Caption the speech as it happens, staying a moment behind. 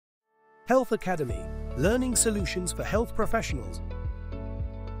Health Academy, learning solutions for health professionals.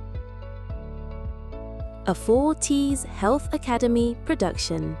 A 4T's Health Academy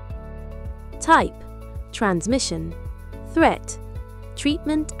production. Type: transmission, threat,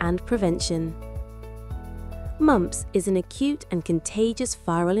 treatment and prevention. Mumps is an acute and contagious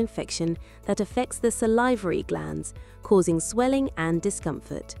viral infection that affects the salivary glands, causing swelling and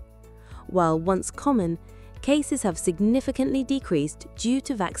discomfort. While once common, cases have significantly decreased due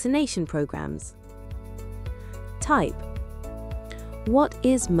to vaccination programs. Type: what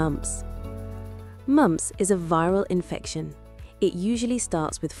is mumps? Mumps is a viral infection. It usually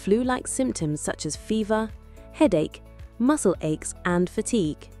starts with flu-like symptoms such as fever, headache, muscle aches, and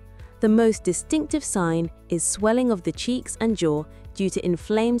fatigue. The most distinctive sign is swelling of the cheeks and jaw due to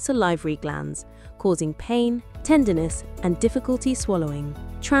inflamed salivary glands, causing pain, tenderness, and difficulty swallowing.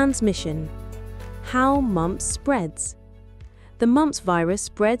 Transmission: how mumps spreads. The mumps virus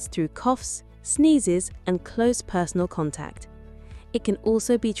spreads through coughs, sneezes, and close personal contact. It can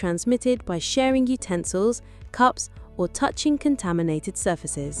also be transmitted by sharing utensils, cups, or touching contaminated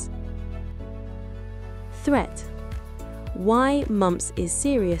surfaces. Threat: why mumps is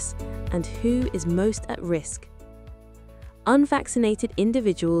serious and who is most at risk. Unvaccinated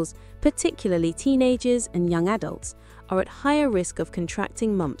individuals, particularly teenagers and young adults, are at higher risk of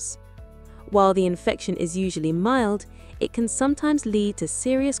contracting mumps. While the infection is usually mild, it can sometimes lead to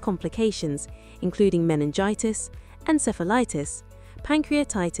serious complications, including meningitis, encephalitis,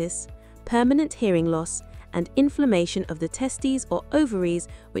 pancreatitis, permanent hearing loss, and inflammation of the testes or ovaries,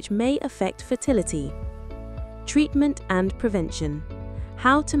 which may affect fertility. Treatment and prevention: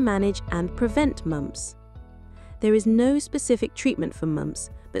 how to manage and prevent mumps. There is no specific treatment for mumps,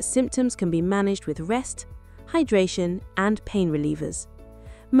 but symptoms can be managed with rest, hydration, and pain relievers.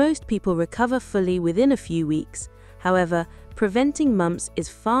 Most people recover fully within a few weeks. However, preventing mumps is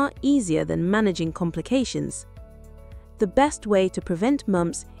far easier than managing complications. The best way to prevent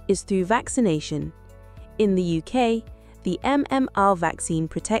mumps is through vaccination. In the UK, the MMR vaccine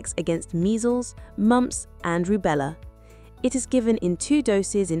protects against measles, mumps, and rubella. It is given in 2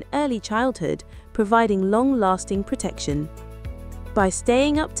 doses in early childhood, providing long-lasting protection. By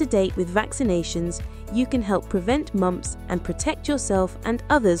staying up to date with vaccinations, you can help prevent mumps and protect yourself and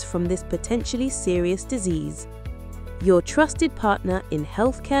others from this potentially serious disease. Your trusted partner in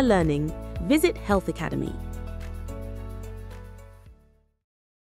healthcare learning. Visit Health Academy.